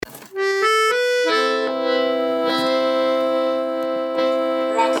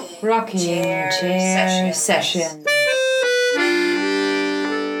Rocking Chair Sessions.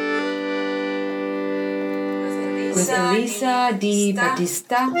 With Elisa Di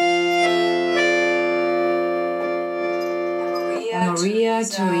Battista and Maria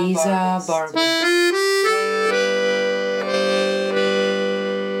Teresa Barber.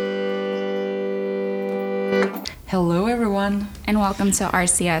 Hello everyone, and welcome to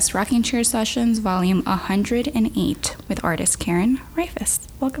RCS Rocking Chair Sessions Volume 108 with artist Karen Rifus.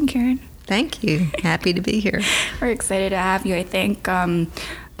 Welcome, Karen. Thank you. Happy to be here. We're excited to have you. I think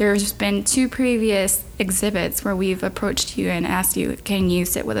there's been two previous exhibits where we've approached you and asked you, can you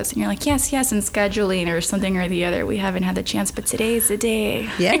sit with us? And you're like, yes, and scheduling or something or the other. We haven't had the chance, but today's the day.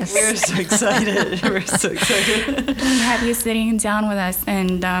 Yes. We're so excited. We're so excited. We have you sitting down with us.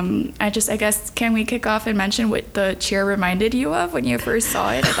 And I guess, can we kick off and mention what the chair reminded you of when you first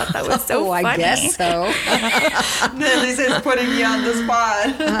saw it? I thought that was so funny. I guess so. Lisa's putting me on the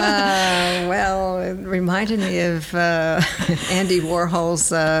spot. Well, it reminded me of Andy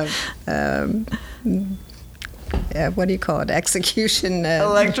Warhol's what do you call it? Execution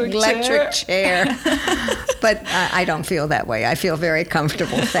electric chair. But I don't feel that way. I feel very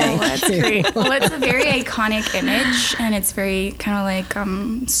comfortable. Thank you. That's great. Well, it's a very iconic image, and it's very kind of like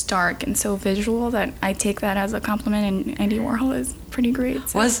stark and so visual that I take that as a compliment. And Andy Warhol is pretty great.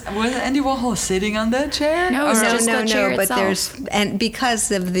 So. Was Andy Warhol sitting on that chair? No, it's just the chair but itself. and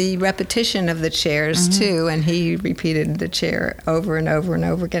because of the repetition of the chairs too, and he repeated the chair over and over and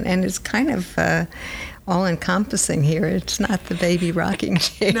over again, and it's kind of all-encompassing here. It's not the baby rocking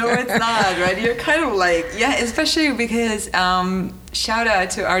chair. No, it's not, right? You're kind of like, yeah, especially because, shout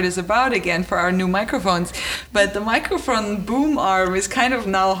out to Artist About again for our new microphones, but the microphone boom arm is kind of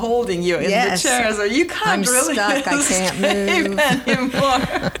now holding you in the chair, so you can't I'm really stuck. I can't move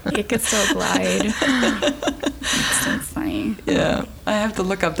anymore. It could still glide. It's so funny. Yeah, I have to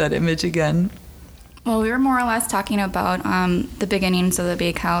look up that image again. Well, we were more or less talking about the beginnings of the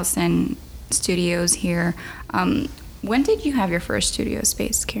Bake House and studios here. When did you have your first studio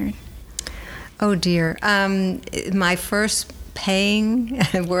space, Karen? Oh dear. My first paying,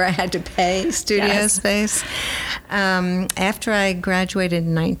 where I had to pay studio space, after I graduated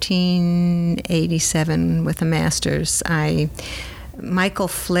in 1987 with a master's, Michael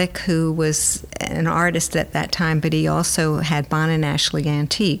Flick, who was an artist at that time, but he also had Bon & Ashley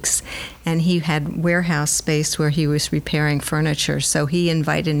Antiques, and he had warehouse space where he was repairing furniture. So he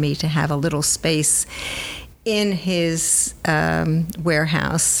invited me to have a little space in his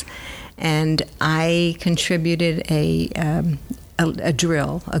warehouse, and I contributed a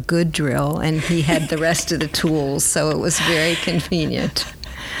drill, a good drill, and he had the rest of the tools, so it was very convenient.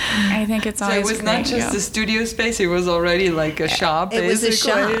 I think it's always so it was not just the studio space; it was already like a shop. It was a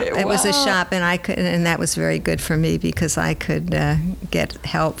shop. Wow. It was a shop, and that was very good for me because I could get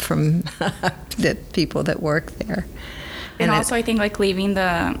help from the people that work there. And also, I think like leaving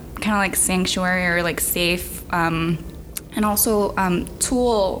the kind of like sanctuary or like safe, and also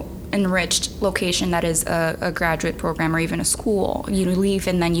tool enriched location that is a graduate program or even a school. You leave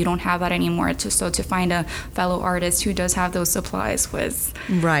and then you don't have that anymore. So to find a fellow artist who does have those supplies was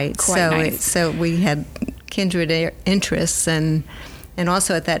right. Quite nice. So we had kindred interests, and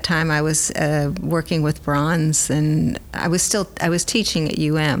also at that time I was working with bronze, and I was teaching at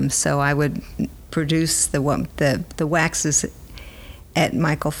UM, so I would produce the waxes at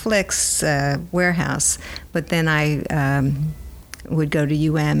Michael Flick's warehouse, but then I would go to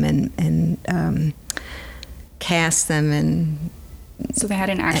UM and cast them, and so they had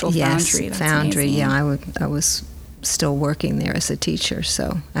an actual foundry. That's foundry. amazing. Yeah, I was still working there as a teacher,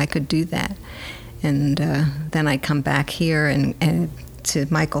 so I could do that. And then I'd come back here and to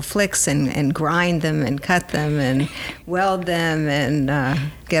Michael Flick's and grind them and cut them and weld them and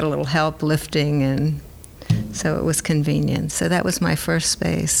get a little help lifting, and so it was convenient. So that was my first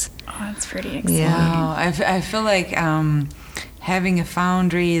space. Oh, that's pretty exciting. Yeah. Wow, I feel like having a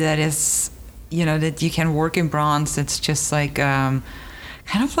foundry that is, that you can work in bronze, it's just like kind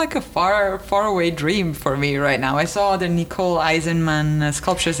of like a far away dream for me right now. I saw the Nicole Eisenman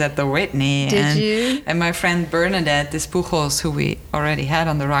sculptures at the Whitney. Did you? And my friend Bernadette Despujos, who we already had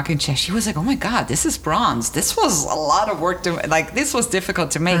on the rocking chair, she was like, oh my God, this is bronze. This was a lot of work this was difficult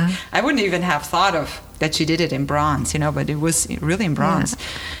to make. I wouldn't even have thought of that she did it in bronze, but it was really in bronze. Yeah.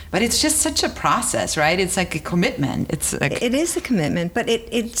 But it's just such a process, right? It's like a commitment. It is a commitment, but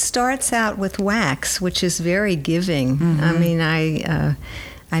it starts out with wax, which is very giving. Mm-hmm. I mean,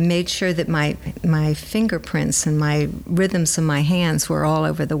 I made sure that my fingerprints and my rhythms of my hands were all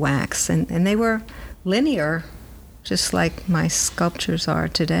over the wax, and they were linear, just like my sculptures are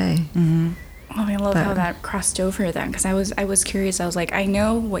today. Mm-hmm. Oh, I love how that crossed over then, because I was curious. I was like, I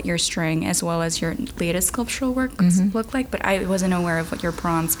know what your string as well as your latest sculptural works look like, but I wasn't aware of what your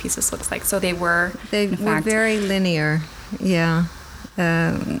bronze pieces looks like. So they were very linear, yeah.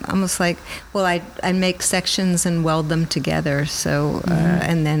 Almost like, well, I make sections and weld them together. So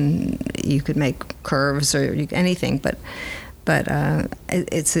and then you could make curves or anything, but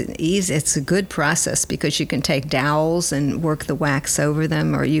it's a good process because you can take dowels and work the wax over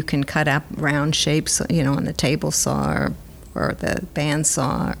them, or you can cut out round shapes, on the table saw or the band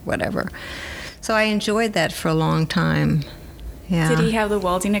saw or whatever. So I enjoyed that for a long time. Yeah. Did he have the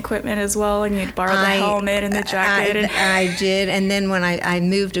welding equipment as well, and you'd borrow the helmet and the jacket? I did, and then when I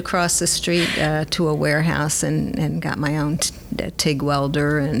moved across the street to a warehouse and got my own TIG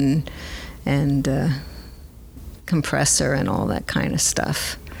welder and compressor and all that kind of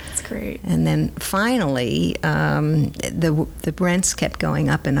stuff. That's great. And then finally, the rents kept going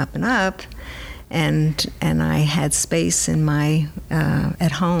up and up and up, and I had space in my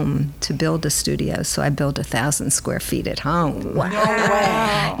at home to build a studio, so I built 1,000 square feet at home. Wow. No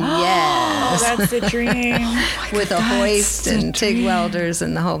way. Yes. Oh, that's the dream. With a hoist and TIG welders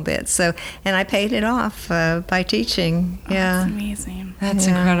and the whole bit. So, and I paid it off by teaching. Yeah. That's amazing. That's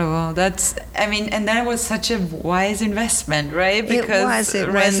incredible. And that was such a wise investment, right? Because it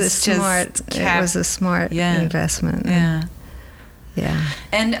was a smart investment. Yeah. Yeah.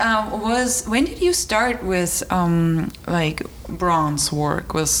 And when did you start with like bronze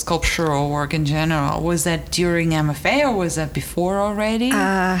work, with sculptural work in general? Was that during MFA or was that before already?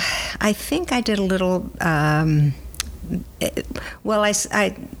 I think I did a little. I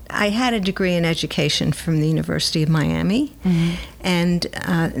had a degree in education from the University of Miami, and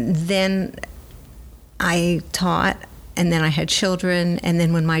then I taught, and then I had children, and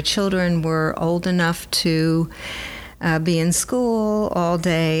then when my children were old enough to be in school all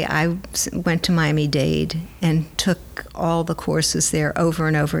day, I went to Miami-Dade and took all the courses there over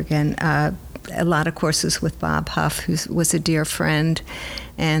and over again. A lot of courses with Bob Huff, who was a dear friend,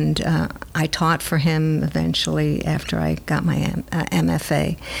 and I taught for him eventually after I got my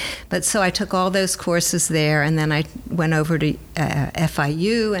MFA. But so I took all those courses there, and then I went over to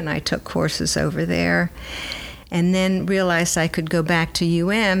FIU, and I took courses over there, and then realized I could go back to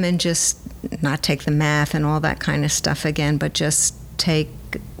UM and just not take the math and all that kind of stuff again, but just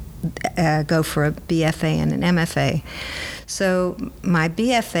go for a BFA and an MFA. So my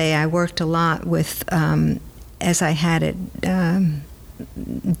BFA, I worked a lot with, as I had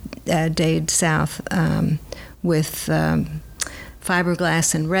at Dade South, with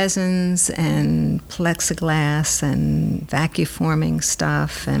fiberglass and resins and plexiglass and vacuum forming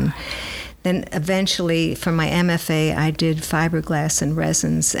stuff. And then eventually for my MFA, I did fiberglass and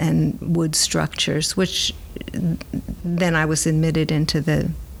resins and wood structures, which then I was admitted into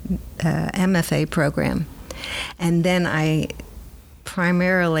the MFA program. And then I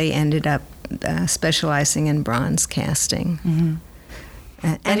primarily ended up specializing in bronze casting.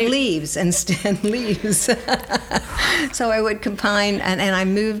 And leaves, and leaves. So I would combine, and I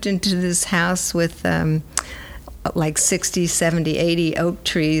moved into this house with like 60, 70, 80 oak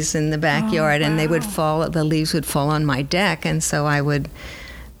trees in the backyard, and they would the leaves would fall on my deck, and so I would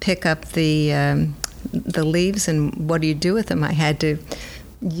pick up the leaves, and what do you do with them? I had to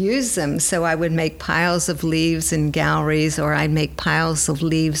use them, so I would make piles of leaves in galleries, or I'd make piles of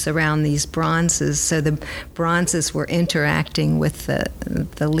leaves around these bronzes, so the bronzes were interacting with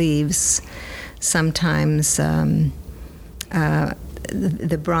the leaves. Sometimes the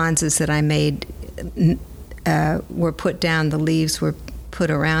bronzes that I made were put down, the leaves were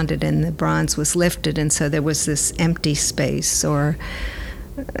put around it, and the bronze was lifted, and so there was this empty space, or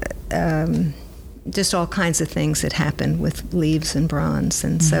just all kinds of things that happened with leaves and bronze.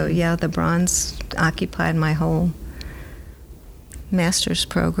 And so, yeah, the bronze occupied my whole master's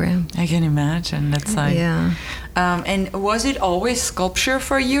program. I can imagine. That's like, yeah. And was it always sculpture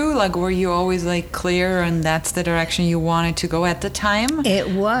for you? Like, were you always like clear and that's the direction you wanted to go at the time?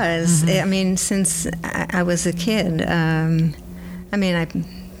 It was. I mean, since I was a kid, I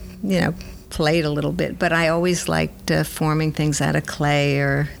played a little bit, but I always liked forming things out of clay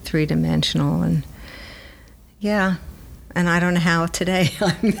or three-dimensional, and yeah. And I don't know how today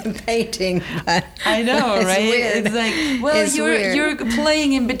I'm painting, but I know, it's right? Weird. It's like, well, you're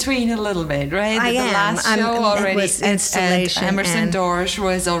playing in between a little bit, right? I am. The last show already, it was installation, and Emerson Dorsch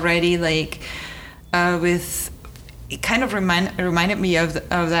was already like with. It kind of reminded me of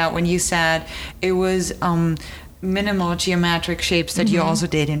that when you said it was minimal geometric shapes that you also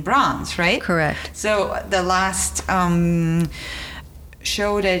did in bronze, right? Correct. So the last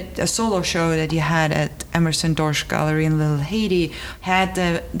a solo show that you had at Emerson Dorsch Gallery in Little Haiti had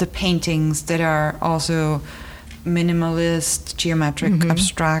the paintings that are also minimalist, geometric,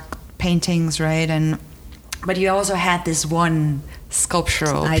 abstract paintings, right? But you also had this one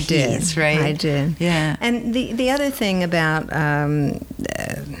sculptural piece, right? I did. Yeah. And the other thing about,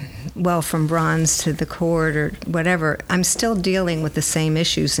 from bronze to the cord or whatever, I'm still dealing with the same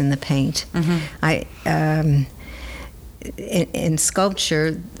issues in the paint. In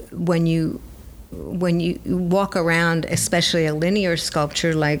sculpture, when you walk around, especially a linear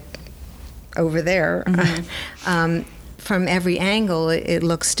sculpture like over there, from every angle it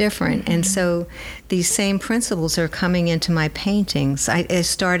looks different. And so these same principles are coming into my paintings. I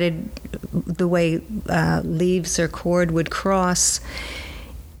started the way leaves or cord would cross.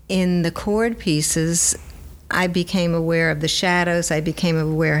 In the cord pieces, I became aware of the shadows. I became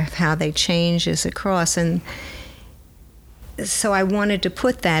aware of how they change as it cross. And so I wanted to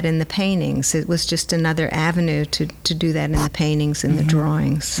put that in the paintings. It was just another avenue to do that in the paintings and the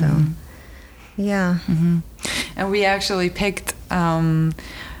drawings. So, yeah. And we actually picked one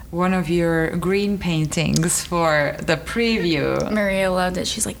of your green paintings for the preview. Maria loved it.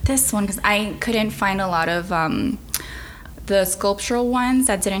 She's like, this one, because I couldn't find a lot of the sculptural ones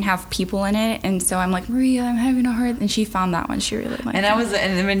that didn't have people in it, and so I'm like, Maria, I'm having a hard. And she found that one. She really liked it.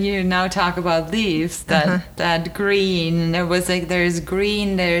 And when you now talk about leaves, that green, it was like there's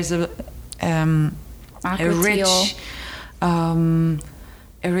green, there's a rich.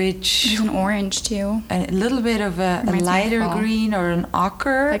 There's an orange too. A little bit of a lighter green or an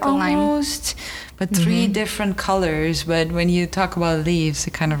ochre like almost, but three different colors. But when you talk about leaves,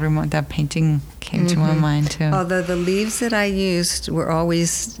 it kind of that painting came to my mind too. Although the leaves that I used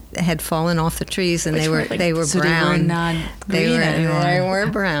had fallen off the trees, and they were brown. They were not green anymore. They were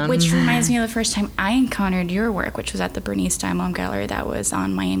brown. Which reminds me of the first time I encountered your work, which was at the Bernice Steinblum Gallery that was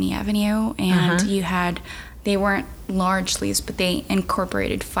on Miami Avenue, and you had. They weren't large leaves, but they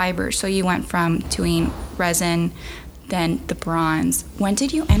incorporated fiber. So you went from doing resin, then the bronze. When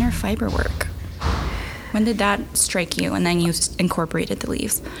did you enter fiber work? When did that strike you? And then you incorporated the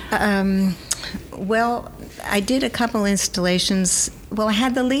leaves. Well, I did a couple installations. Well, I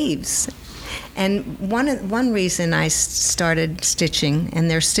had the leaves. And one reason I started stitching, and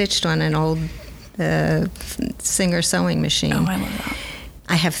they're stitched on an old Singer sewing machine. Oh, I love that.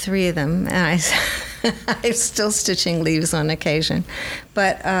 I have 3 of them, and I'm still stitching leaves on occasion.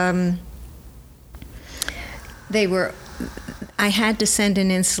 But I had to send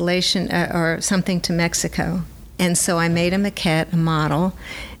an installation or something to Mexico. And so I made a maquette, a model,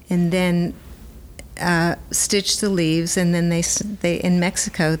 and then stitched the leaves, and then they in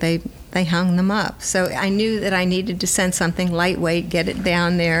Mexico, they hung them up. So I knew that I needed to send something lightweight, get it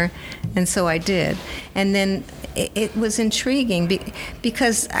down there, and so I did. And then it was intriguing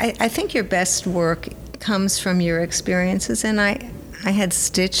because I think your best work comes from your experiences, and I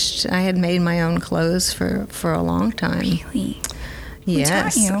had made my own clothes for a long time. Really?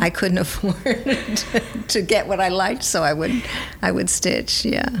 Yes, I couldn't afford to get what I liked, so I would stitch.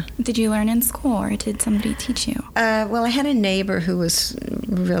 Yeah. Did you learn in school, or did somebody teach you? Well, I had a neighbor who was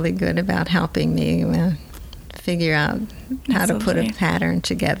really good about helping me figure out how to put a pattern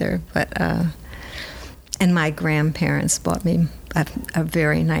together. But and my grandparents bought me a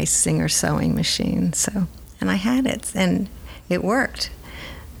very nice Singer sewing machine. So, and I had it, and it worked,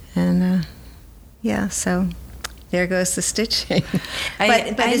 and so. There goes the stitching.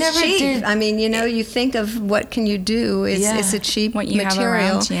 But it's cheap. I mean, you think of what can you do. It's a cheap what you material. Have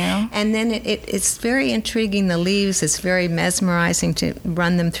around you. And then it's very intriguing, the leaves. It's very mesmerizing to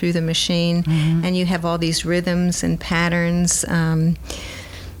run them through the machine. Mm-hmm. And you have all these rhythms and patterns.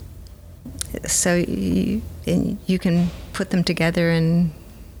 So you can put them together and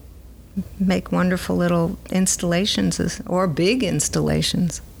make wonderful little installations or big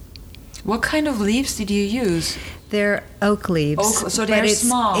installations. What kind of leaves did you use? They're oak leaves. So they're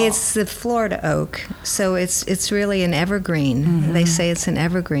small. It's the Florida oak, so it's really an evergreen. Mm-hmm. They say it's an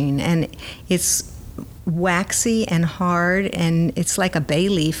evergreen, and it's waxy and hard, and it's like a bay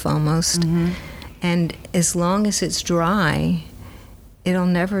leaf almost. Mm-hmm. And as long as it's dry, it'll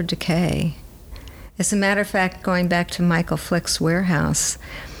never decay. As a matter of fact, going back to Michael Flick's warehouse,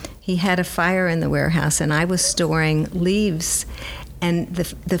 he had a fire in the warehouse, and I was storing leaves. And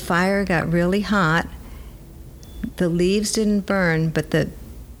the fire got really hot. The leaves didn't burn, but the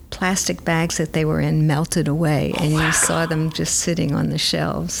plastic bags that they were in melted away, and you saw them just sitting on the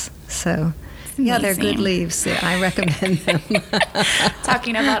shelves. So Yeah, they're Amazing. good leaves. Yeah, I recommend them.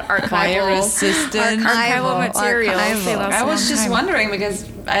 Talking about Fire archival, resistant. archival materials. Archival. They last I a was long just time. wondering because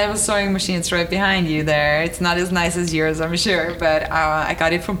I have a sewing machine. It's right behind you there. It's not as nice as yours, I'm sure, but I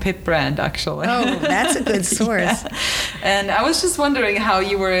got it from Pip Brand actually. Oh, that's a good source. Yeah. And I was just wondering how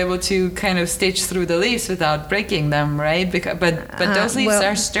you were able to kind of stitch through the leaves without breaking them, right? Because, but those leaves well,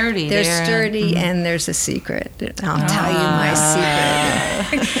 are sturdy. They're sturdy, and there's a secret. I'll tell you my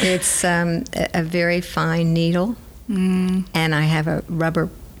secret. It's a very fine needle, and I have a rubber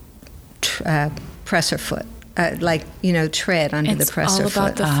presser foot, tread under the presser It's all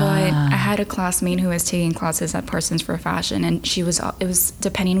foot. about the foot. I had a classmate who was taking classes at Parsons for fashion, and it was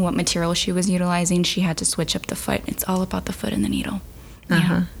depending what material she was utilizing, she had to switch up the foot. It's all about the foot and the needle.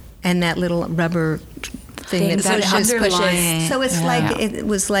 Yeah. And that little rubber thing that that pushes. underlying- So it's like it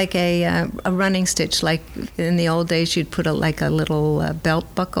was like a running stitch. Like in the old days, you'd put a little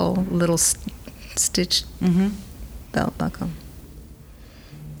belt buckle, little stitched belt buckle.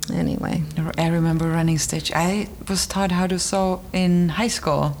 Anyway. I remember running stitch. I was taught how to sew in high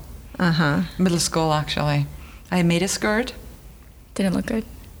school, middle school actually. I made a skirt. Did it look good?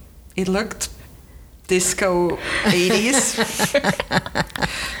 It looked disco 80s.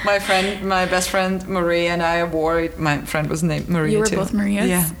 My best friend Maria and I wore it. My friend was named Maria You were too. both Marias?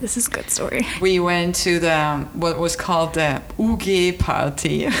 Yeah. This is a good story. We went to what was called the UG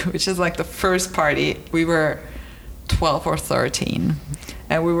party, which is like the first party. We were 12 or 13.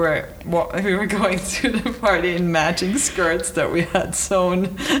 And we were going to the party in matching skirts that we had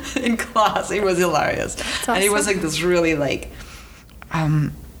sewn in class. It was hilarious. And it was like this really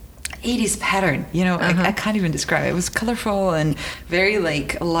 80s pattern, I can't even describe it. It was colorful and very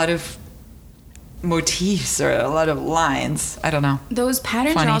a lot of motifs or a lot of lines. I don't know. Those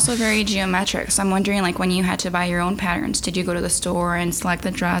patterns Funny. are also very geometric. So I'm wondering, when you had to buy your own patterns, did you go to the store and select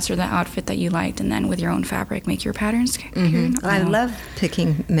the dress or the outfit that you liked, and then with your own fabric make your patterns? I love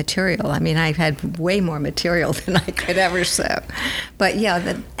picking material. I mean, I've had way more material than I could ever sew. But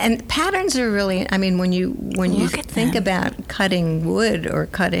yeah, and patterns are really. I mean, when you Look at think them. about cutting wood or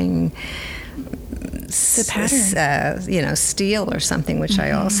cutting The pattern. steel or something, which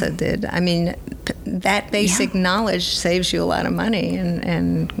I also did. I mean, that basic knowledge saves you a lot of money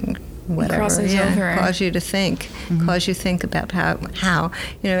and whatever. Crosses over. Cause you to think. Cause you think about how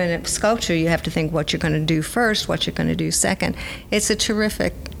in a sculpture you have to think what you're going to do first, what you're going to do second. It's a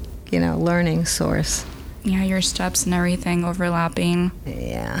terrific, learning source. Yeah, your steps and everything overlapping.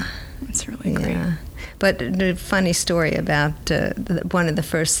 Yeah. It's really great. Yeah. But the funny story about one of the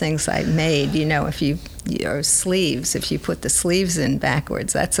first things I made, if your sleeves, if you put the sleeves in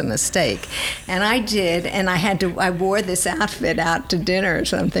backwards, that's a mistake. And I did, and I wore this outfit out to dinner or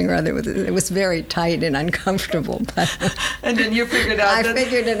something or other. It was very tight and uncomfortable. But And then you figured out I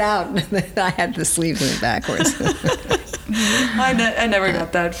figured it out that I had the sleeves in backwards. I never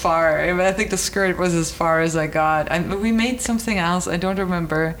got that far. I think the skirt was as far as I got. We made something else. I don't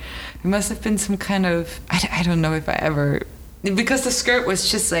remember. It must have been some kind of. I don't know if I ever. Because the skirt was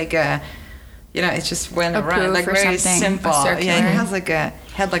just like a. It just went A around poof like or very something, simple. a circular. Yeah, it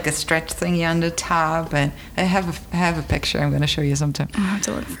had like a stretch thingy on the top, and I have a picture. I'm going to show you sometime. I'll have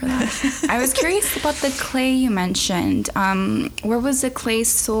to look for that. I was curious about the clay you mentioned. Where was the clay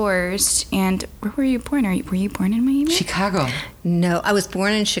sourced, and where were you born? Were you born in Miami? Chicago. No, I was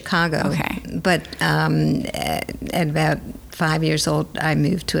born in Chicago. Okay. But at about 5 years old, I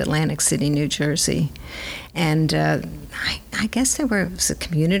moved to Atlantic City, New Jersey. And I guess there was a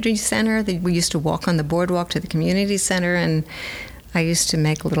community center. We used to walk on the boardwalk to the community center, and I used to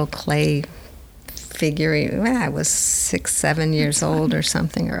make little clay figurine. When I was 6, 7 years old or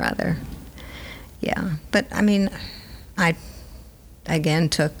something or other. Yeah. But, I mean, I, again,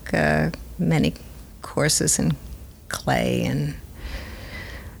 took many courses in clay, and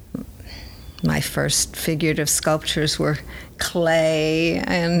my first figurative sculptures were clay,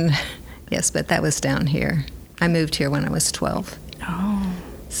 and yes, but that was down here. I moved here when I was 12. Oh.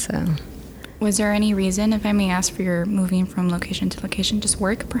 So, Was there any reason, if I may ask, for your moving from location to location? Just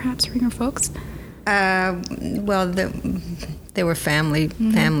work, perhaps, for your folks? well, there were family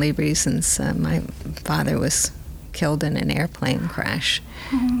reasons. My father was killed in an airplane crash,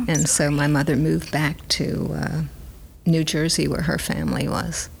 and so my mother moved back to New Jersey, where her family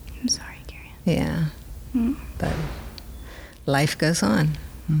was. I'm sorry, Karen. Yeah, but life goes on.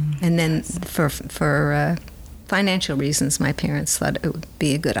 And then for financial reasons, my parents thought it would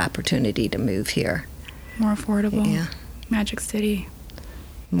be a good opportunity to move here. More affordable. Yeah, Magic City.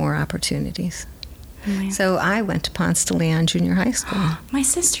 more opportunities. Yeah. So I went to Ponce de Leon Junior High School. My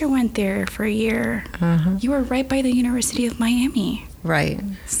sister went there for a year. You were right by the University of Miami. Right.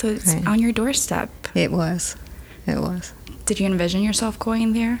 So it's Right. on your doorstep. It was. Did you envision yourself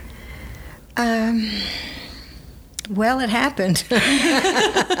going there? Well, it happened.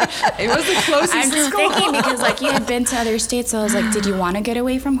 It was the closest I'm just school. thinking because like you had been to other states, so I was like, did you want to get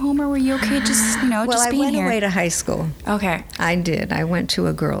away from home, or were you okay just Well, just I being went here? away to high school. Okay. I did. I went to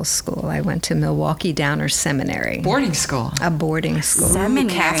a girls' school. I went to Milwaukee Downer Seminary. Boarding school. A boarding school.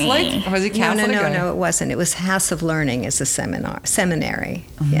 Seminary. Catholic? Was it Catholic? No, it wasn't. It was House of Learning as a seminary.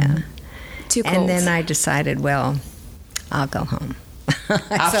 Yeah. Too cold. And then I decided, well, I'll go home.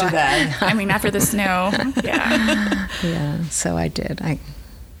 After that. I mean, after the snow. Yeah. Yeah, so I did. I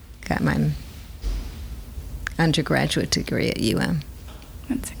got my undergraduate degree at UM.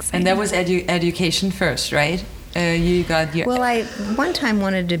 That's exciting. And that was education first, right? You got your... Well, I one time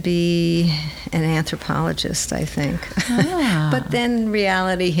wanted to be an anthropologist, I think. But then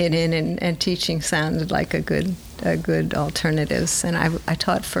reality hit in, and teaching sounded like a good alternative. And I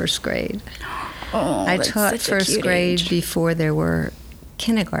taught first grade. Oh, I that's taught such a first cute grade age. before there were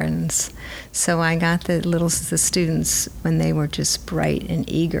kindergartens. So I got the students when they were just bright and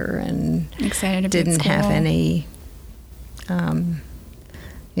eager and Excited to be at didn't have school. any,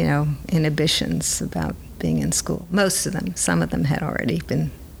 inhibitions about being in school. Most of them. Some of them had already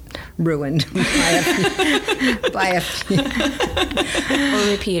been ruined by a few. Or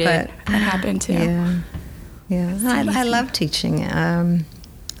repeated. But, That happened too. Yeah. I love teaching.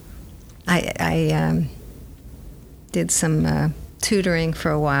 I did some tutoring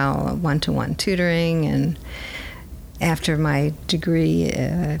for a while, one-to-one tutoring, and after my degree,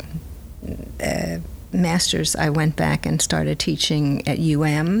 master's, I went back and started teaching at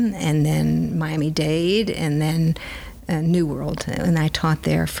UM, and then Miami-Dade, and then New World, and I taught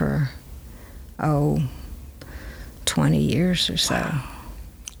there for 20 years or so. Wow.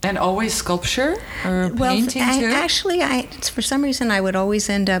 And always sculpture or painting too? Actually, for some reason I would always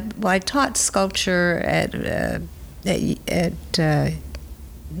end up. Well, I taught sculpture at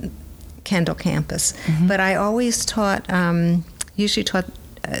Kendall campus, but I always taught, usually taught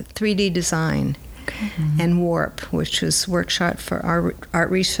 3D design and warp, which was workshop for art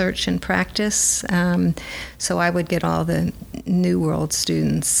research and practice. So I would get all the New World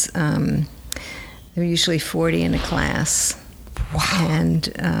students. There were usually 40 in a class. Wow. And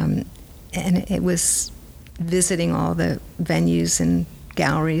it was visiting all the venues and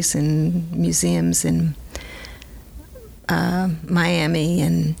galleries and museums in Miami,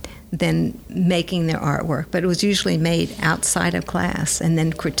 and then making their artwork. But it was usually made outside of class and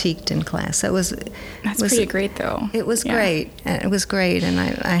then critiqued in class. So That's pretty great, though. It was Yeah. great. It was great, and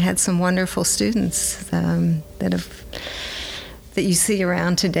I had some wonderful students that you see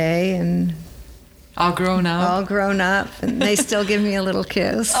around today, and All grown up. all grown up, and they still give me a little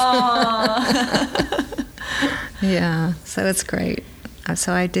kiss. Yeah, so it's great.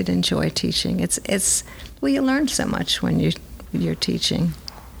 So I did enjoy teaching. It's well, you learn so much when you're teaching,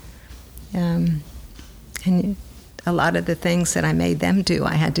 and a lot of the things that I made them do,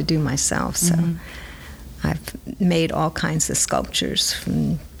 I had to do myself. So I've made all kinds of sculptures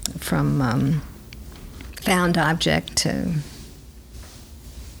from found object to,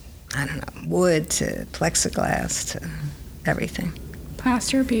 I don't know, wood to plexiglass to everything.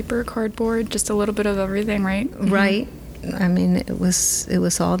 Plaster, paper, cardboard, just a little bit of everything, right? Right. I mean, it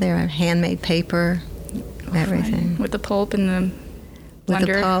was all there. Handmade paper, everything. With the pulp and the With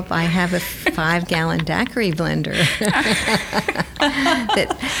blender. the pulp, I have a 5-gallon daiquiri blender.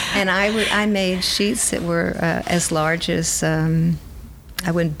 And I made sheets that were as large as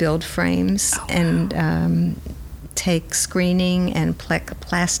I would build frames and take screening and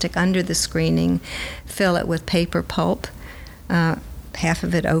plastic under the screening, fill it with paper pulp. Half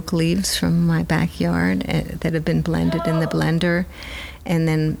of it oak leaves from my backyard that have been blended in the blender, and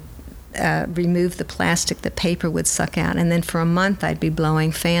then remove the plastic the paper would suck out. And then for a month I'd be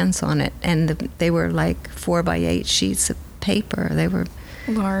blowing fans on it, and they were like 4x8 sheets of paper. They were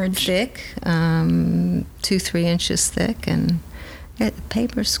Large. thick, 2-3 inches thick, and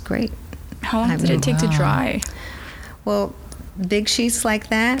paper's great. How long did it take to dry? Well, big sheets like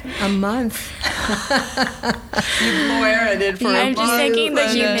that, a month. You blare at it for a I'm just month, thinking the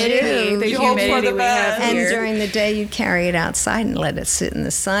and then humidity. The you hope for humidity the we have best. And here. during the day, you'd carry it outside and let it sit in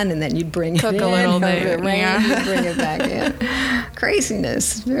the sun, and then you'd bring Cook it a in. little over bit, the rain, yeah. you'd bring it back in.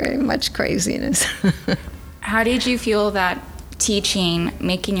 Craziness, very much craziness. How did you feel that teaching,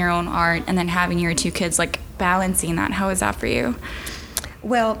 making your own art, and then having your 2 kids, like balancing that? How was that for you?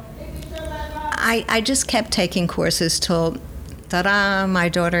 Well, I just kept taking courses till, ta-da, my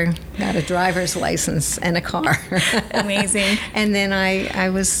daughter got a driver's license and a car. Amazing. And then I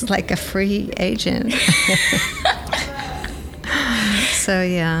was like a free agent.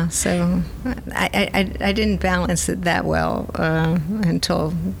 I didn't balance it that well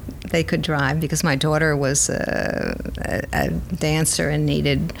until they could drive, because my daughter was a dancer and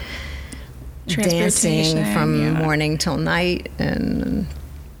needed dancing from morning till night, and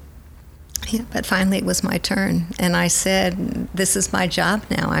but finally it was my turn, and I said, this is my job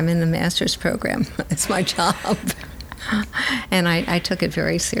now. I'm in the master's program. It's my job. And I took it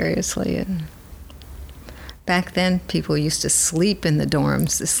very seriously. And back then, people used to sleep in the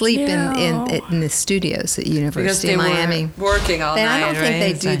dorms, sleep in the studios at University of Miami. Were working all night. I don't think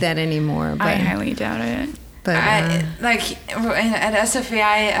they do that anymore. But I highly doubt it. But at SFA,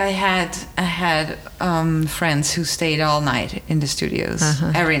 I had friends who stayed all night in the studios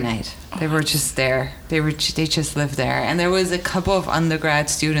every night. They were just there. They just lived there. And there was a couple of undergrad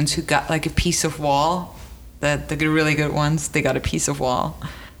students who got like a piece of wall. The really good ones, they got a piece of wall.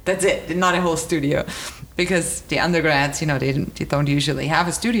 That's it, not a whole studio. Because the undergrads, they don't usually have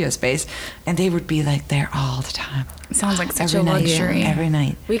a studio space, and they would be like there all the time. It sounds like such every a luxury. Night, every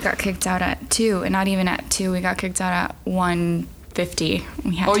night. We got kicked out at 2, and not even at 2. We got kicked out at 1:50.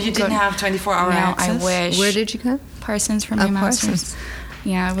 You didn't have 24-hour access? I wish. Where did you go? Parsons for my master's. Parsons.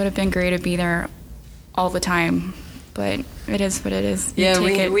 Yeah, it would have been great to be there all the time, but it is what it is.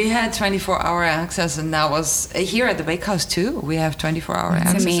 We had 24-hour access, and that was here at the Bake House too. We have 24-hour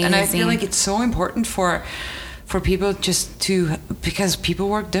access, amazing. And I feel like it's so important for people because people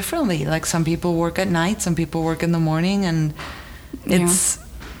work differently. Like some people work at night, some people work in the morning, and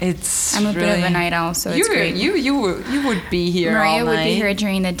I'm a bit of a night owl, so it's great. You would be here Maria all night. would be here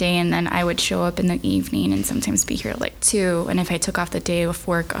during the day, and then I would show up in the evening and sometimes be here like 2. And if I took off the day of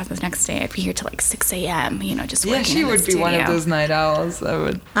work the next day, I'd be here till like 6 a.m. Just working. Yeah, she in the would be studio. one of those night owls.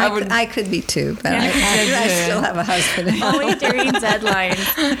 I could be too, but I still have a husband. Only during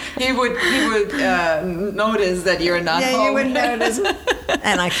deadlines. He would notice that you're not home. Yeah, you would notice.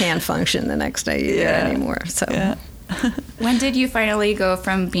 And I can't function the next day either anymore. So. Yeah. When did you finally go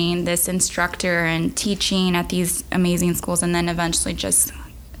from being this instructor and teaching at these amazing schools and then eventually just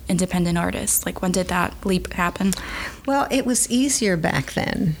independent artist? Like, when did that leap happen? Well, it was easier back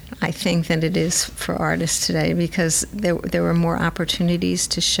then, I think, than it is for artists today, because there were more opportunities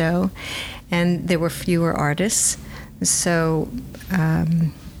to show, and there were fewer artists. So,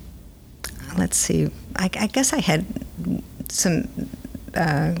 let's see. I guess I had some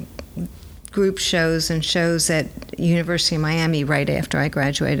group shows and shows at University of Miami right after I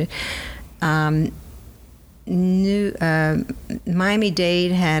graduated.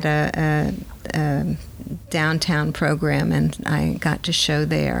 Miami-Dade had a downtown program, and I got to show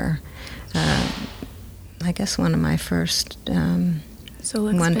there. I guess one of my first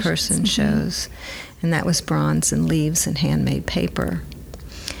one-person shows, and that was bronze and leaves and handmade paper.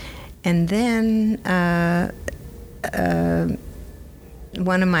 And then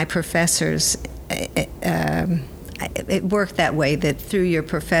one of my professors, it worked that way, that through your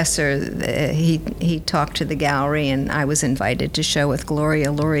professor, he talked to the gallery, and I was invited to show with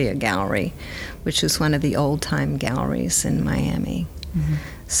Gloria Luria Gallery, which was one of the old-time galleries in Miami. Mm-hmm.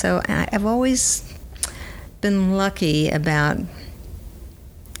 So I've always been lucky about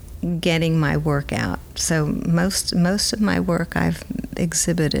getting my work out. So most of my work I've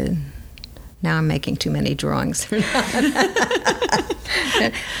exhibited. Now I'm making too many drawings.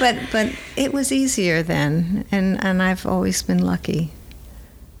 But it was easier then, and I've always been lucky.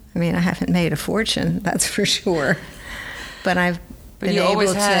 I mean, I haven't made a fortune, that's for sure. But I've been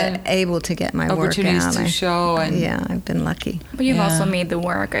able to get my work out. Opportunities to show. And yeah, I've been lucky. But you've also made the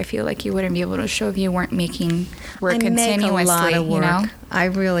work. I feel like you wouldn't be able to show if you weren't making work continuously. I make a lot of work. You know? I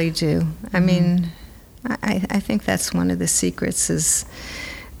really do. I mean, I think that's one of the secrets is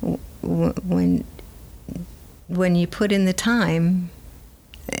when you put in the time,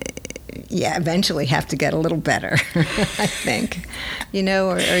 eventually have to get a little better, I think.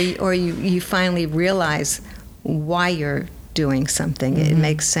 Or you finally realize why you're doing something. Mm-hmm. It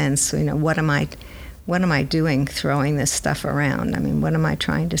makes sense. What am I doing throwing this stuff around? I mean, what am I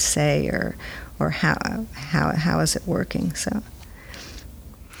trying to say, or how is it working? So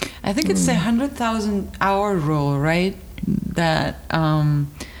I think it's the 100,000 hour rule, right? That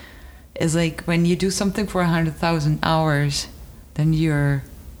is like when you do something for 100,000 hours, then you're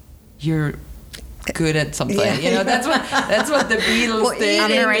good at something. Yeah. That's what the Beatles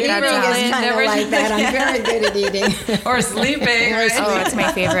did. Eating is kind of like that. I'm very good at eating. Or sleeping. Right? Oh, it's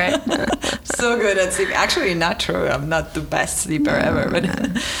my favorite. So good at sleeping. Actually, not true. I'm not the best sleeper ever. But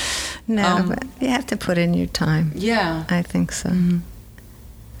but you have to put in your time. Yeah, I think so. Mm-hmm.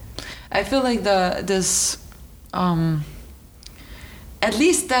 at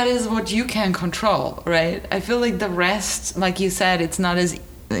least that is what you can control, right? I feel like the rest, like you said, it's not as.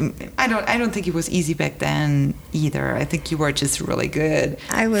 I don't think it was easy back then either. I think you were just really good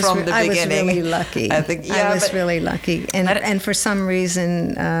from the beginning. I was really lucky. I think, yeah, I was really lucky, and for some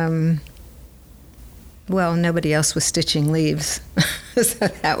reason, well, nobody else was stitching leaves, so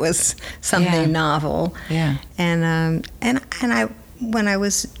that was something novel. Yeah, and I when I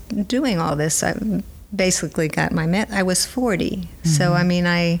was doing all this, I basically got I was 40, so I mean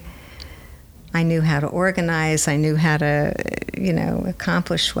I knew how to organize. I knew how to,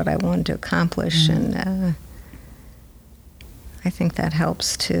 accomplish what I wanted to accomplish, and I think that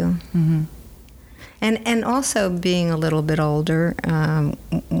helps too. Mm-hmm. And also being a little bit older,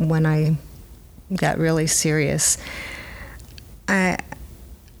 when I got really serious, I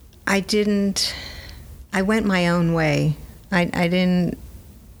went my own way.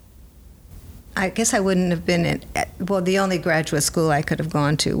 I guess I wouldn't have been the only graduate school I could have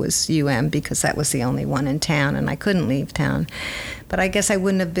gone to was UM, because that was the only one in town, and I couldn't leave town. But I guess I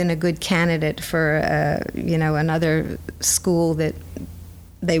wouldn't have been a good candidate for, another school that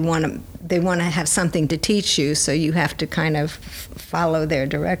they want to have something to teach you, so you have to kind of follow their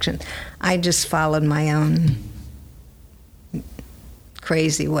direction. I just followed my own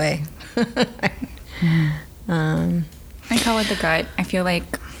crazy way. I call it the gut. I feel like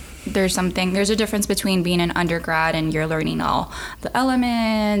there's a difference between being an undergrad and you're learning all the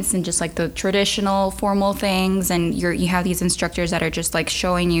elements and just like the traditional formal things, and you have these instructors that are just like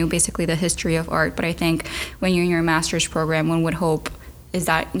showing you basically the history of art. But I think when you're in your master's program, one would hope is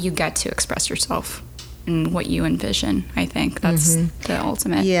that you get to express yourself and what you envision. I think that's the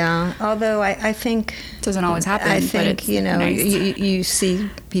ultimate. Yeah, although I think it doesn't always happen. I think, but nice. you see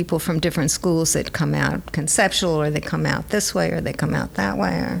people from different schools that come out conceptual, or they come out this way, or they come out that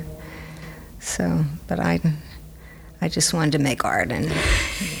way. But I just wanted to make art, and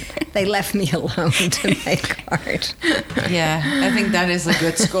they left me alone to make art. Yeah, I think that is a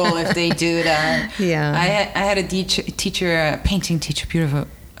good school if they do that. Yeah, I had a teacher, a painting teacher, beautiful,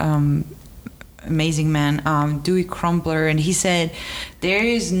 amazing man, Dewey Crumpler, and he said, there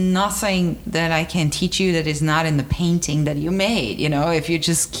is nothing that I can teach you that is not in the painting that you made. If you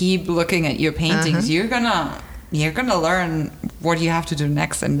just keep looking at your paintings, you're gonna learn what you have to do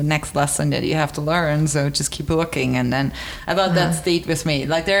next in the next lesson that you have to learn. So just keep looking. And then I thought that stayed with me.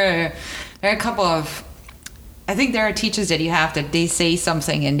 Like there are a couple of, I think there are teachers that you have that they say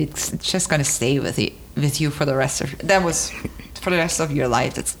something and it's just gonna stay with you for the rest of your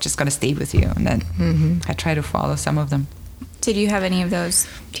life. It's just gonna stay with you. And then I try to follow some of them. Did you have any of those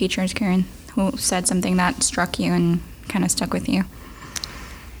teachers, Karen, who said something that struck you and kind of stuck with you?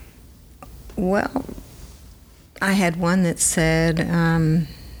 Well, I had one that said,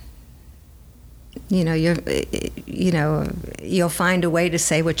 you'll find a way to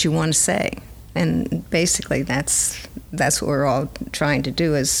say what you want to say, and basically that's what we're all trying to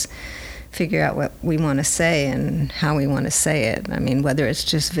do, is figure out what we want to say and how we want to say it. I mean, whether it's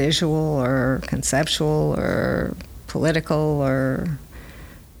just visual or conceptual or political or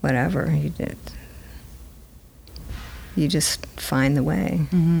whatever, you just find the way.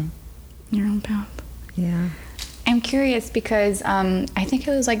 Your own path. Yeah. I'm curious because I think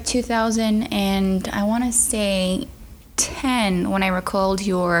it was like 2000 and I want to say 10 when I recalled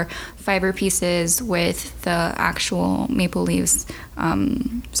your fiber pieces with the actual maple leaves.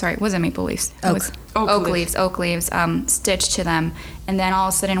 Sorry, it wasn't maple leaves. Oak leaves stitched to them. And then all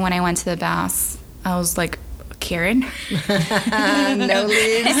of a sudden when I went to the bath, I was like, Karen? No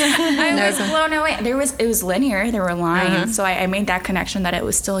leaves? I was blown away. It was linear. There were lines. So I made that connection that it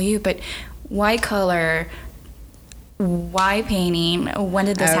was still you. But why color? Why painting? When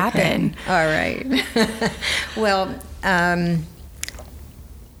did this happen? All right. Well,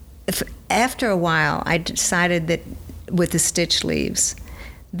 after a while, I decided that with the stitch leaves,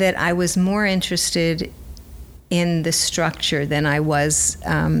 that I was more interested in the structure than I was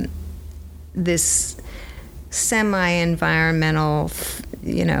this semi-environmental,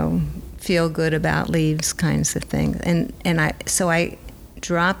 feel good about leaves kinds of things. So I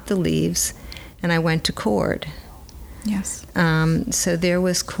dropped the leaves and I went to cord. Yes. So there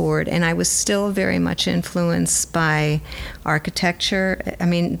was cord, and I was still very much influenced by architecture. I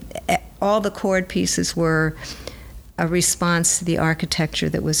mean, all the cord pieces were a response to the architecture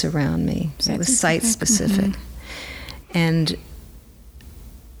that was around me. So it was site-specific. And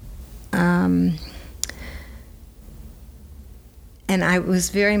I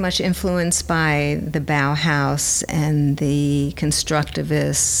was very much influenced by the Bauhaus and the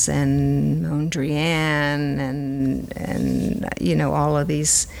Constructivists and Mondrian and all of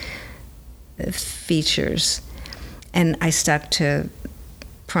these features. And I stuck to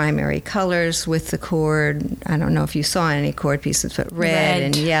primary colors with the cord. I don't know if you saw any cord pieces, but red.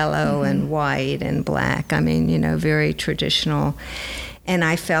 And yellow and white and black. I mean, very traditional. And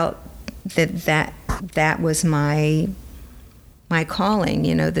I felt that was my calling.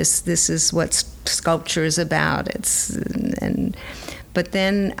 This is what sculpture is about. But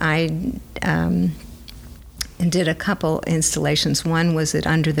then I did a couple installations. One was at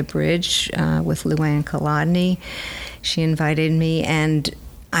Under the Bridge with Luann Kolodny. She invited me, and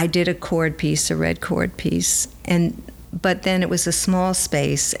I did a cord piece, a red cord piece. But then it was a small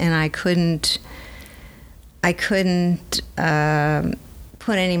space, and I couldn't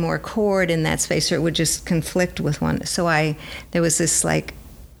put any more cord in that space, or it would just conflict with one. So there was this like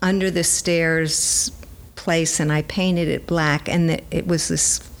under the stairs place, and I painted it black, and it was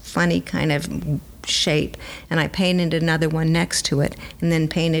this funny kind of shape, and I painted another one next to it, and then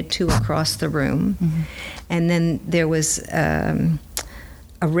painted two across the room. Mm-hmm. And then there was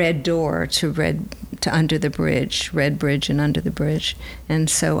a red door to Under the Bridge, Red Bridge and Under the Bridge. And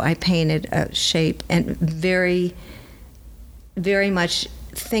so I painted a shape, and very, very much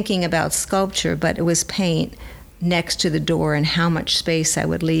thinking about sculpture, but it was paint next to the door and how much space I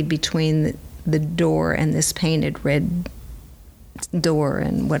would leave between the door and this painted red door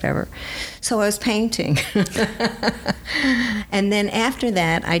and whatever. So I was painting. And then after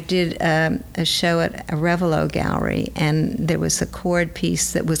that, I did a show at a Revelo gallery, and there was a cord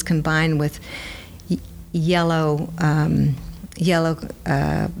piece that was combined with yellow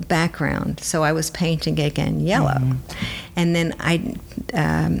background. So I was painting again yellow. Mm-hmm. And then I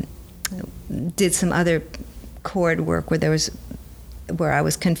did some other cord work where I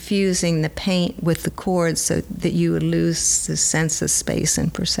was confusing the paint with the cord so that you would lose the sense of space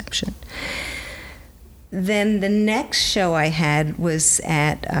and perception. Then the next show I had was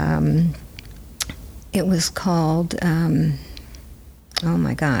at, it was called,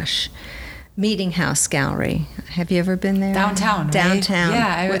 Meeting House Gallery. Have you ever been there? Downtown, right? Downtown,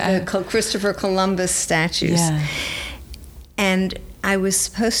 Yeah. with the Christopher Columbus statues. Yeah. And I was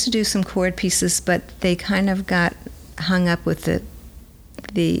supposed to do some cord pieces, but they kind of got hung up with the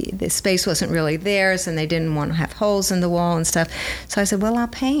space wasn't really theirs, and they didn't want to have holes in the wall and stuff. So I said, well, I'll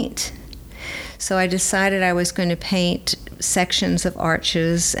paint. So I decided I was going to paint sections of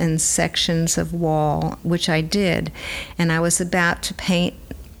arches and sections of wall, which I did. And I was about to paint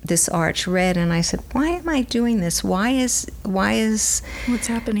this arch red, and I said, why am I doing this? Why is what's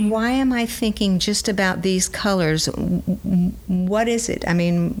happening? Why am I thinking just about these colors? What is it? I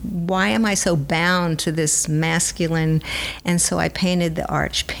mean, why am I so bound to this masculine? And so I painted the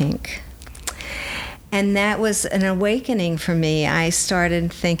arch pink. And that was an awakening for me. I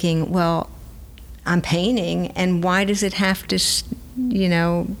started thinking, well, I'm painting, and why does it have to,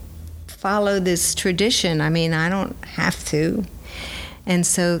 follow this tradition? I mean, I don't have to. And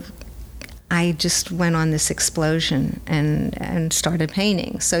so I just went on this explosion and started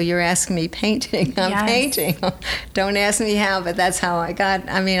painting. So you're asking me painting. I'm Yes. painting. Don't ask me how, but that's how I got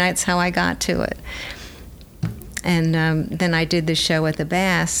to it. And then I did the show at the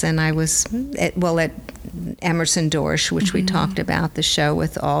Bass, and I was at Emerson Dorsch, which we talked about, the show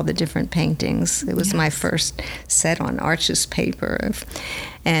with all the different paintings. It was my first set on Arches paper.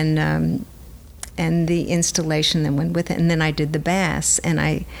 And the installation that went with it. And then I did the Bass.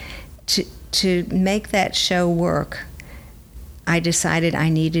 And to make that show work, I decided I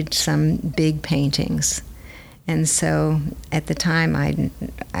needed some big paintings. And so at the time, I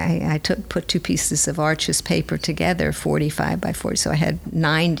put two pieces of Arches paper together, 45 by 40. So I had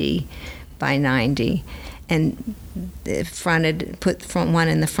 90 by 90. And put one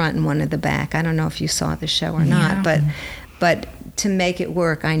in the front and one in the back. I don't know if you saw the show or not, but to make it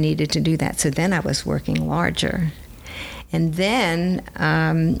work, I needed to do that. So then I was working larger. And then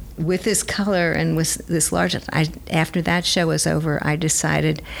with this color and with this large, after that show was over, I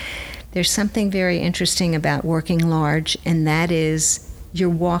decided there's something very interesting about working large, and that is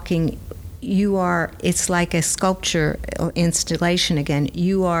it's like a sculpture installation again.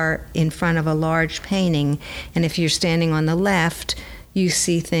 You are in front of a large painting, and if you're standing on the left, you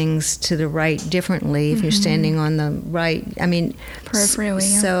see things to the right differently. If you're standing on the right, I mean, peripherally.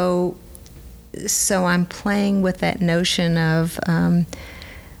 So I'm playing with that notion of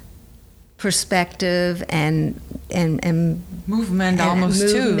perspective and movement almost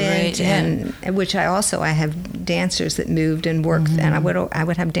too, right? And which I have dancers that moved and worked, and I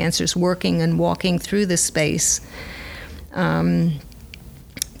would have dancers working and walking through the space to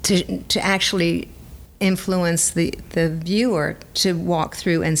actually influence the viewer to walk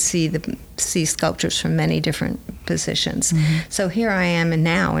through and see sculptures from many different positions. So here I am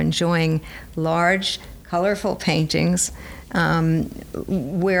now enjoying large colorful paintings,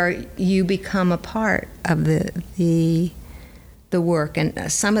 where you become a part of the work.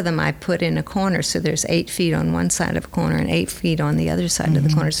 And some of them I put in a corner, so there's 8 feet on one side of a corner and 8 feet on the other side of the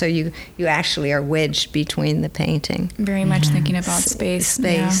corner. So you actually are wedged between the painting. Very much thinking about space.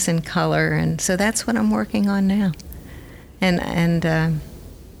 And color, and so that's what I'm working on now. And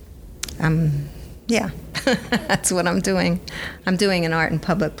that's what I'm doing. I'm doing an art in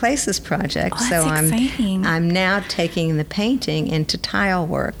public places project. Oh, that's exciting. I'm now taking the painting into tile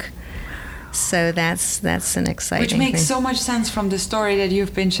work. So that's an exciting Which makes thing. so much sense from the story that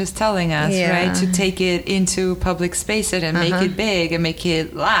you've been just telling us, right? To take it into public spaces and make it big and make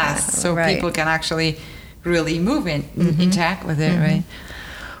it last, so people can actually really move it, interact with it, right?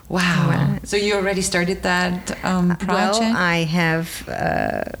 Wow. Right. So you already started that project? Well, I have.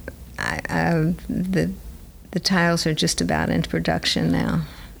 The tiles are just about into production now.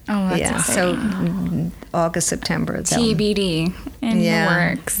 Oh, that's So exciting. August, September. TBD in the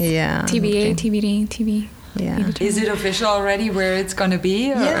works. Yeah. TBA, TBD, TB. Yeah. Is it official already where it's going to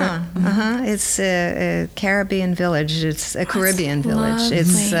be? Or? Yeah. It's a Caribbean village. It's a Caribbean village. Lovely.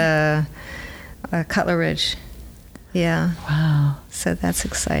 It's Cutler Ridge. Yeah. Wow. So that's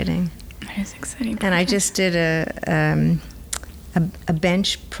exciting. That is exciting. And I just did a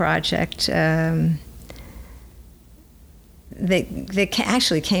bench project. They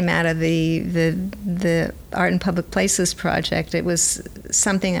actually came out of the Art in Public Places project. It was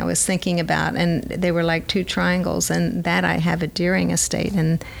something I was thinking about, and they were like 2 triangles, and that I have at Deering Estate,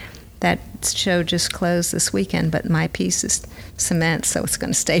 and that show just closed this weekend, but my piece is cement, so it's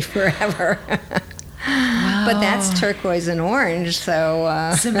going to stay forever. Wow. But that's turquoise and orange,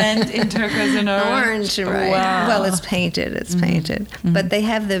 so... Cement in turquoise and orange? Orange, right. Wow. Well, it's painted, But they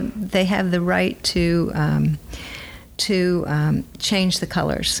have the right to change the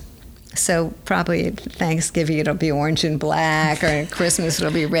colors. So probably at Thanksgiving it'll be orange and black, or at Christmas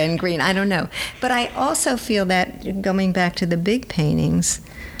it'll be red and green. I don't know. But I also feel that, going back to the big paintings,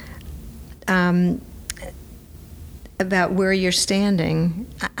 about where you're standing,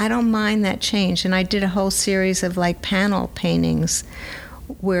 I don't mind that change. And I did a whole series of like panel paintings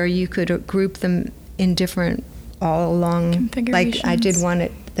where you could group them in different, all along, like I did one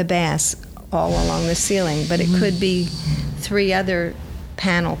at the Bass, all along the ceiling, but it could be 3 other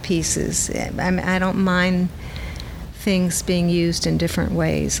panel pieces. I don't mind things being used in different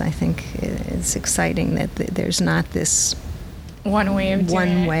ways. I think it's exciting that there's not this one way of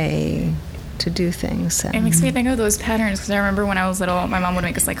one way to do things. So. It makes me think of those patterns, because I remember when I was little, my mom would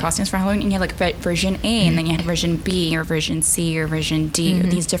make us like costumes for Halloween, and you had like version A, and then you had version B, or version C, or version D, or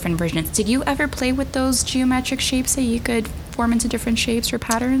these different versions. Did you ever play with those geometric shapes that you could form into different shapes or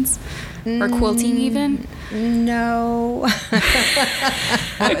patterns? Or quilting even? No.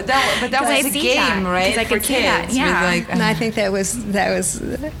 but that was a game, right? I could see that. Yeah. Like, and I think that was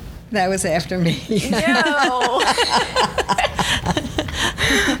after me. No.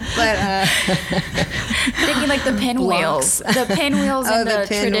 But thinking like the pinwheels, and the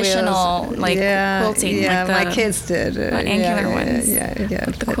traditional like quilting. Yeah, like my kids did. Angular ones. Yeah.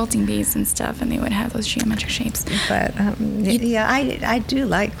 With the quilting bees and stuff, and they would have those geometric shapes. But I do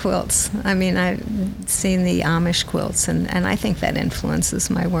like quilts. I mean, I've seen the Amish quilts, and I think that influences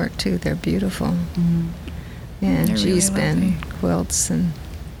my work too. They're beautiful. Mm-hmm. Yeah, and G-spin quilts, and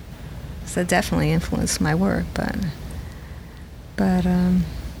so definitely influenced my work. But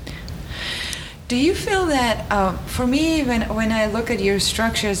do you feel that, for me, when I look at your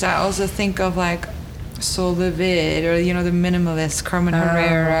structures, I also think of like Sol LeVitt, or the minimalist Carmen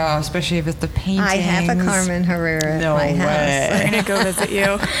Herrera, especially with the paintings. I have a Carmen Herrera at my house. We're gonna go visit you.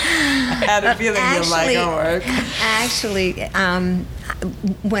 I had a feeling you like her work. Actually,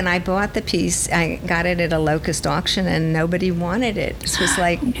 when I bought the piece, I got it at a locust auction, and nobody wanted it. This was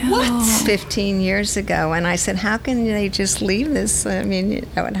like 15 years ago, and I said, "How can they just leave this? I mean,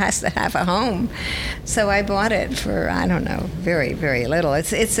 it has to have a home." So I bought it for, I don't know, very, very little.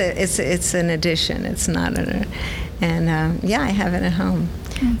 It's an addition. It's not I have it at home.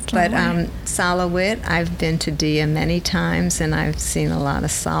 But Sol LeWitt, I've been to Dia many times, and I've seen a lot of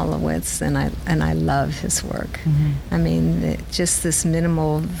Sol LeWitts, and I love his work. Mm-hmm. I mean, just this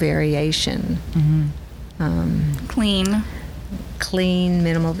minimal variation. Mm-hmm. Clean,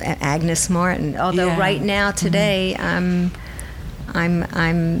 minimal. Agnes Martin. Although right now, today, I'm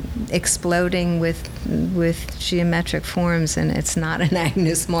exploding with geometric forms, and it's not an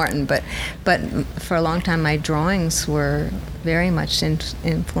Agnes Martin, but for a long time my drawings were very much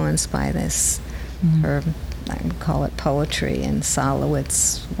influenced by this, or I would call it poetry, and Sol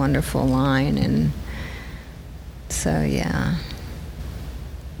LeWitt's wonderful line, and so yeah.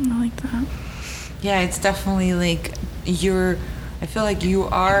 I like that. Yeah, it's definitely like I feel like you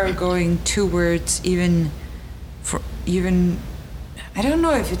are going towards even I don't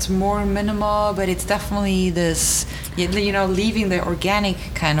know if it's more minimal, but it's definitely this, leaving the organic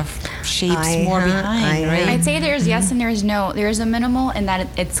kind of shapes more behind, right? I'd say there's yes and there's no. There's a minimal in that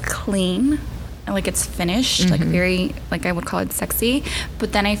it's clean, like it's finished, like very, like I would call it sexy.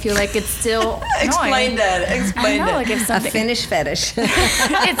 But then I feel like it's still Explain that. I know, like if A something, finish fetish.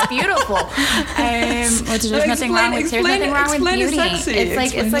 it's beautiful. Which there's nothing wrong with. There's nothing wrong with beauty.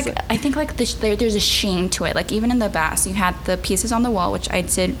 It's like I think like there's a sheen to it. Like even in the baths, you had the pieces on the wall, which I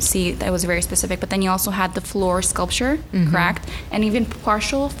did see that was very specific. But then you also had the floor sculpture, correct, and even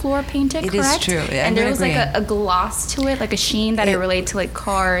partial floor painted, correct. It is true. Yeah, and there was like a gloss to it, like a sheen that I relate to like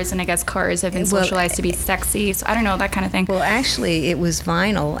cars, and I guess cars have been socialized to be sexy. So I don't know, that kind of thing. Well, actually, it was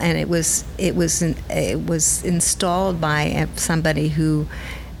vinyl, and it was installed by somebody who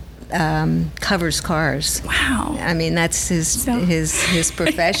covers cars. Wow. I mean, that's his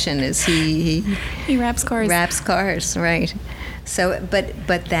profession. Is he wraps cars. Wraps cars, right? So, but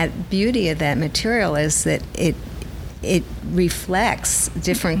that beauty of that material is that it reflects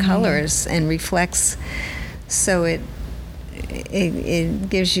different colors and reflects. So it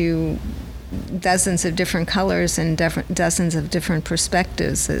gives you dozens of different colors and dozens of different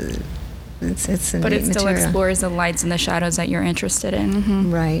perspectives. It's a but neat it still material. explores the lights and the shadows that you're interested in.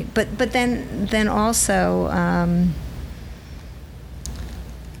 Mm-hmm. Right, but then also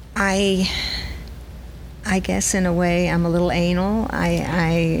I guess in a way I'm a little anal.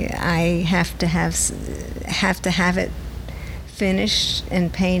 I have to have it finished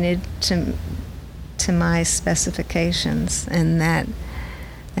and painted to my specifications, and that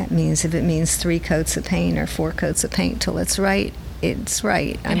means if it means 3 coats of paint or 4 coats of paint till it's right, it's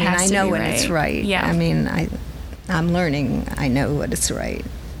right. I mean, I know when it's right. Yeah. I mean, I'm learning. I know what it's right.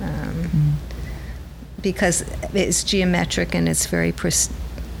 Because it's geometric and it's very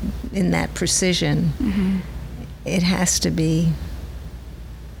in that precision. Mm-hmm. It has to be.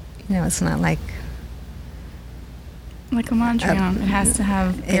 It's not like a Mondrian. It has to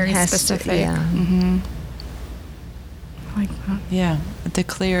have very specific. Yeah. Mm-hmm. I like that. Yeah, the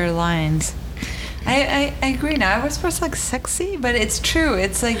clear lines. I agree now. I was first like sexy, but it's true.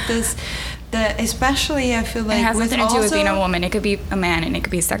 It's like this, especially I feel like it has with nothing to do with also- being a woman. It could be a man and it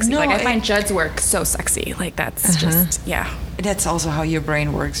could be sexy. No, like I find Judd's work so sexy. Like that's just, yeah. That's also how your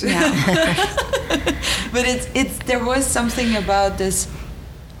brain works. Yeah. But it's there was something about this,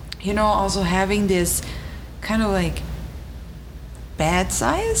 also having this kind of like bad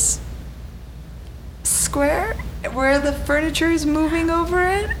size square where the furniture is moving over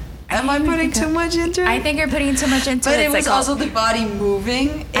it. Am I putting too much into it? I think you're putting too much into it. But it It's was like also the body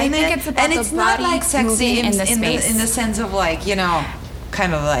moving. I in think it. it's about and the it's not body like sexy moving in the space. in the sense of like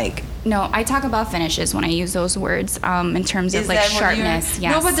kind of like. No, I talk about finishes when I use those words in terms of Is like that what sharpness. you're-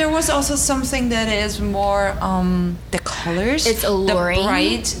 Yes. No, but there was also something that is more the colors. It's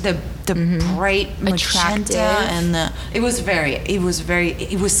alluring. The bright magenta, Attractive. and it was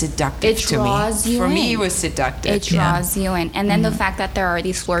seductive It to me. draws you For in. me, it was seductive. It draws you in. And then the fact that there are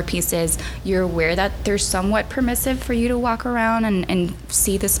these floor pieces, you're aware that they're somewhat permissive for you to walk around and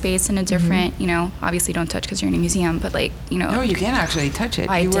see the space in a different, obviously don't touch because you're in a museum, but like, No, you can't actually touch it.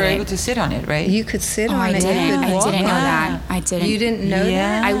 I You were didn't. able to sit on it, right? You could sit Oh, on I it. didn't. You could I walk didn't know on that. it. I didn't. You didn't know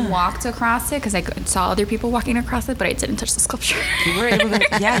Yeah. that? I walked across it because I saw other people walking across it, but I didn't touch the sculpture. You were able to.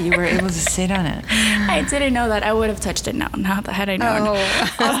 Yeah, you were able to sit on it. I didn't know that. I would have touched it now. Not had I known. Oh.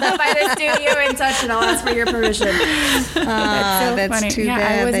 I'll stop by the studio and touch it. I'll ask for your permission. That's funny. too Yeah,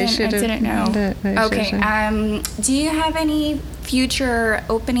 bad. I didn't know. Okay. Do you have any future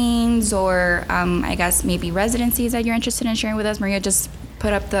openings or I guess maybe residencies that you're interested in sharing with us? Maria just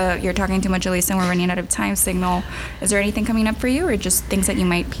put up you're talking too much, Elisa, and we're running out of time signal. Is there anything coming up for you or just things that you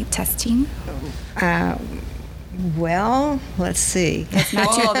might be testing? Well, let's see. That's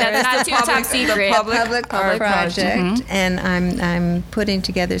not too top secret. Public art project, and I'm putting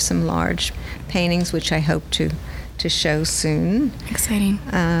together some large paintings, which I hope to show soon. Exciting.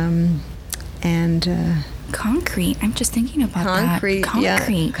 And concrete. I'm just thinking about concrete, that. yeah,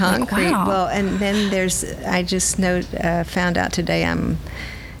 Concrete. concrete. Like, wow. Well, and then I just found out today I'm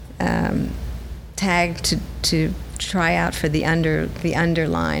tagged to try out for the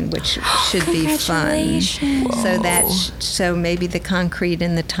underline, which should be fun. So maybe the concrete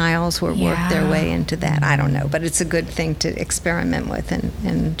and the tiles will work their way into that. I don't know, but it's a good thing to experiment with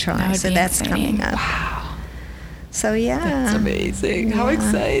and try. So that's exciting. coming up. Wow. So yeah, That's amazing. How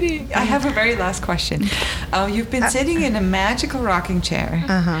exciting. I have a very last question. You've been sitting in a magical rocking chair,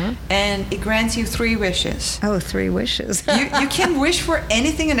 and it grants you 3 wishes. Oh, 3 wishes. You can wish for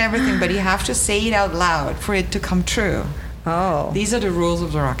anything and everything, but you have to say it out loud for it to come true. Oh. These are the rules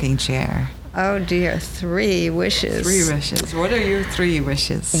of the rocking chair. Oh dear, 3 wishes. 3 wishes. What are your 3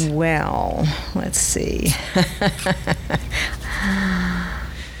 wishes? Well, let's see.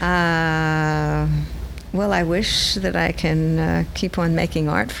 Well, I wish that I can keep on making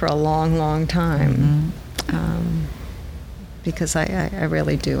art for a long, long time, because I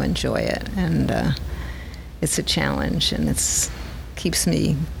really do enjoy it, and it's a challenge, and it's keeps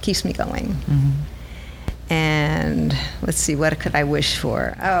me going. And let's see, what could I wish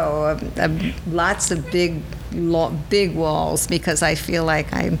for? Oh, lots of big walls, because I feel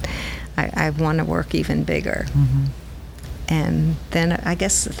like I want to work even bigger. And then I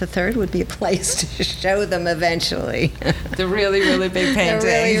guess the 3rd would be a place to show them eventually. The really, really big paintings. The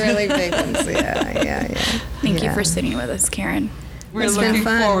really, really big ones. Yeah. Thank you for sitting with us, Karen. We're It's looking been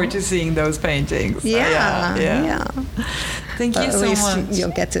fun. forward to seeing those paintings. Yeah. Thank you At so least much.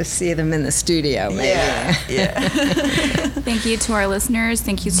 you'll get to see them in the studio, maybe. Yeah. Thank you to our listeners.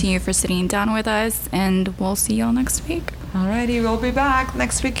 Thank you to you for sitting down with us, and we'll see you all next week. Alrighty, we'll be back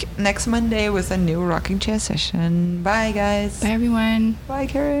next week, next Monday, with a new rocking chair session. Bye, guys. Bye, everyone. Bye,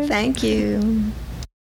 Karen. Thank you.